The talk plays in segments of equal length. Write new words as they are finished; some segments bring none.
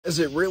As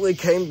it really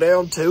came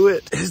down to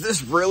it, is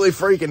this really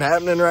freaking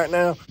happening right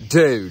now?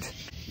 Dude,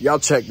 y'all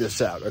check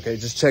this out, okay?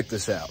 Just check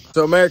this out.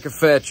 So American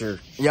Fetcher,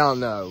 y'all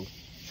know,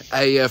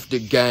 AF the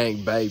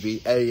gang,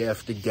 baby.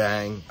 AF the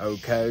gang,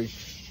 okay?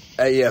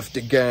 AF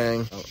the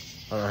gang. I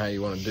don't know how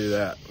you want to do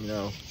that, you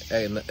know?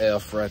 A and the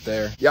F right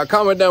there. Y'all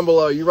comment down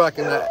below, you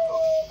rocking that?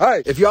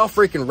 Hey, if y'all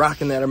freaking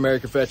rocking that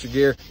American Fetcher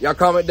gear, y'all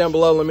comment down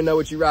below, let me know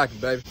what you rocking,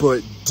 baby.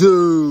 But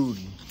dude,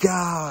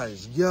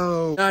 guys,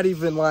 yo, not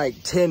even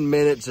like 10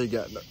 minutes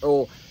ago,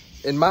 or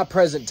in my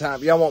present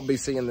time, y'all won't be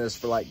seeing this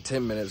for like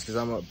 10 minutes because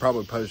I'm gonna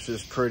probably post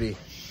this pretty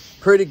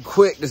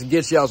quick to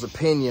get y'all's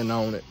opinion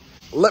on it.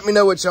 Let me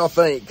know what y'all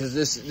think, because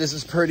this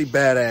is pretty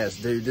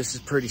badass, dude. This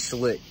is pretty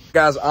slick.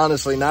 Guys,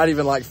 honestly, not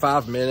even like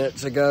 5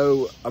 minutes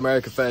ago,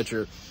 American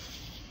Fetcher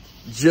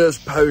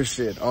just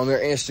posted on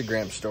their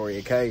Instagram story,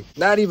 okay?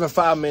 Not even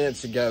 5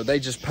 minutes ago, they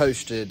just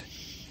posted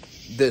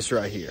this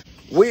right here.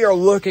 We are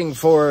looking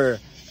for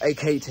a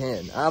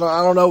K10. I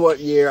don't know what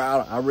year.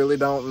 I really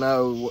don't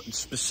know what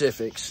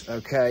specifics,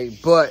 okay?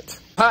 But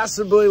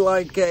possibly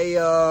like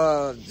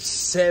a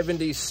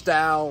 70s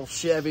style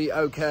Chevy,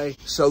 okay?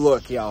 So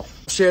look, y'all,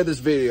 share this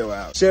video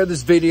out. Share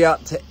this video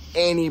out to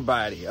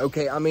anybody,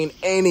 okay? I mean,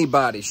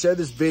 anybody. Share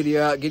this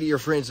video out. Get it your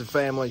friends and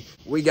family.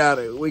 We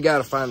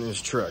gotta find this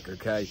truck,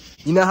 okay?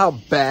 You know how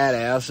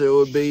badass it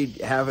would be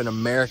having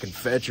American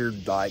Fetcher,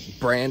 like,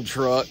 brand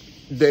truck?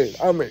 Dude,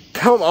 I mean,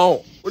 come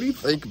on. What do you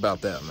think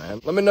about that, man?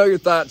 Let me know your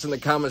thoughts in the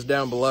comments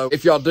down below.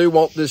 If y'all do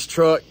want this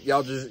truck,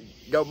 y'all just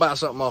go buy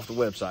something off the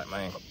website,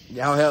 man.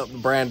 Y'all help the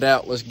brand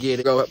out. Let's get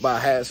it. Go buy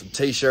hats, some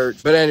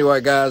t-shirts. But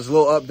anyway, guys, a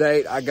little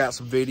update. I got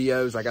some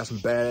videos. I got some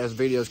badass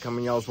videos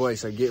coming y'all's way,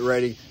 so get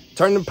ready.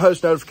 Turn them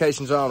post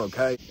notifications on,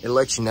 okay? It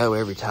lets you know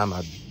every time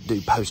I do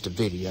post a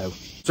video.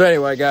 So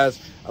anyway, guys,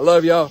 I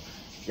love y'all.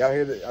 Y'all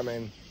hear that? I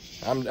mean,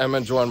 I'm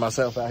enjoying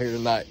myself out here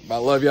tonight. But I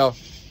love y'all.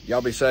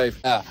 Y'all be safe.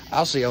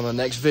 I'll see you on the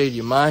next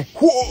video, man.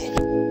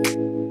 Whoa.